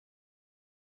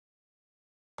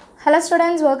Hello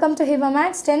students, welcome to Hiba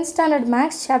Max 10th Standard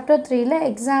Max Chapter 3 la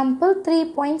example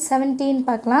 3.17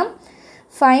 பார்க்கலாம்.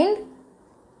 Find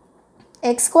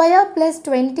x square plus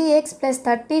 20x plus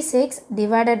 36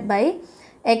 divided by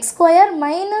x square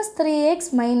minus 3x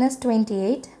minus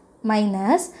 28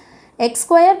 minus x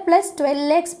square plus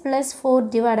 12x plus 4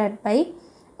 divided by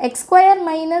x square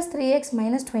minus 3x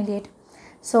minus 28.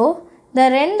 So, the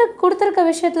ரெண்டு கொடுத்திருக்க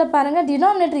விஷயத்துல பாருங்க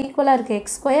denominator equal இருக்கு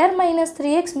x square minus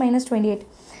 3x minus 28.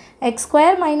 x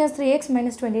square minus 3x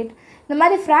minus 28. இந்த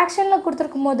மாதிரி ஃப்ராக்ஷன்ல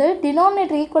கொடுத்திருக்கும்போது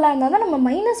denominator equal இருந்தா தான் நம்ம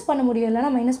மைனஸ் பண்ண முடியும் இல்லனா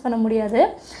மைனஸ் பண்ண முடியாது.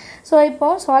 சோ இப்போ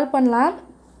சால்வ் பண்ணலாம்.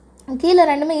 கீழ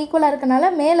ரெண்டுமே ஈக்குவலா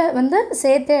இருக்கனால மேலே வந்து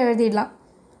சேர்த்து எழுதிடலாம்.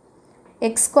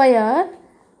 x square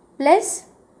plus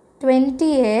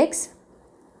 20x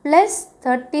plus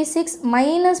 36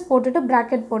 minus போட்டுட்டு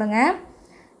bracket போடுங்க.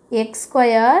 x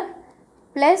square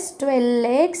plus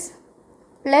 12x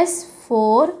plus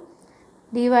 4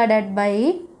 divided by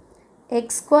x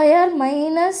square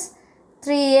minus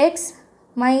 3x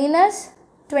minus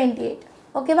 28.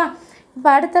 Okay va? இப்போ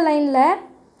அடுத்த லைன்ல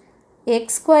x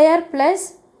square plus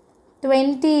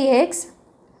 20x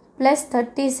plus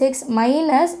 36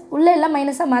 minus உள்ள எல்லாம்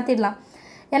மைனஸா மாத்திடலாம்.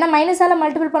 ஏன்னா மைனஸால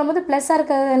மல்டிபிள் பண்ணும்போது பிளஸ்ஸா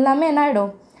இருக்கிறது எல்லாமே என்ன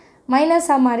ஆயிடும்?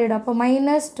 மைனஸா மாறிடும். அப்போ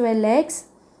minus 12x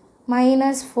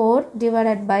minus 4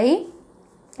 divided by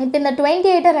இப்போ இந்த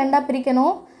 28 ரெண்டா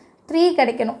பிரிக்கணும் 3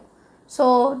 கிடைக்கணும். So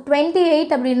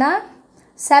 28 அப்படினா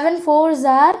 7 4s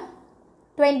are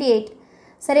 28.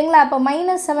 சரிங்களா? அப்ப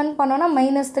 -7 பண்ணோம்னா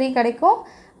 -3 கிடைக்கும்.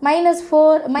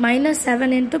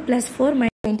 -7 into +4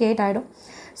 -28 ஆயிடும்.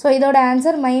 So இதோட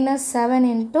answer -7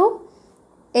 into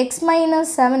x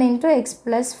 -7 into x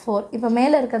plus 4. இப்போ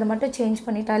மேல இருக்கத மட்டும் சேஞ்ச்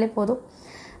பண்ணிட்டாலே போதும்.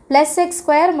 plus x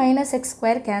square minus x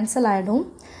square cancel ஆயிடும்.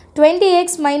 20x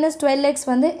minus 12x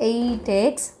வந்து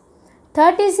 8x.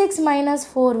 36 minus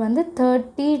 4 வந்து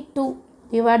 32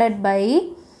 divided by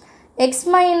x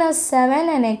minus 7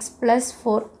 and x plus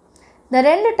 4. இந்த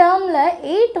ரெண்டு டேர்ம்ல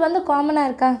 8 வந்து காமனா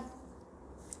இருக்கா?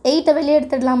 8 வெளிய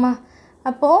எடுத்துடலாமா?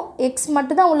 அப்போ x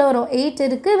மட்டும் தான் உள்ள வரும். 8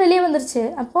 இருக்கு வெளிய வந்துருச்சு.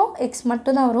 அப்போ x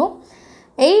மட்டும் தான் வரும்.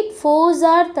 8 4s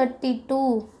are 32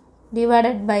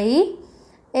 divided by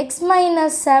x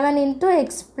minus 7 into x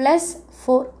plus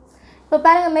 4. இப்போ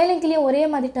பாருங்க மேலே கீழே ஒரே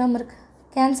மாதிரி டேர்ம் இருக்கு.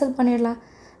 கேன்சல் பண்ணிடலாம்.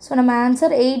 ஸோ நம்ம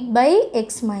ஆன்சர் 8 by x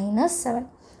minus 7.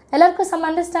 எல்லாருக்கும் சம்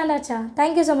அண்டர்ஸ்டாண்ட் ஆச்சா?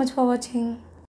 Thank you so much for watching.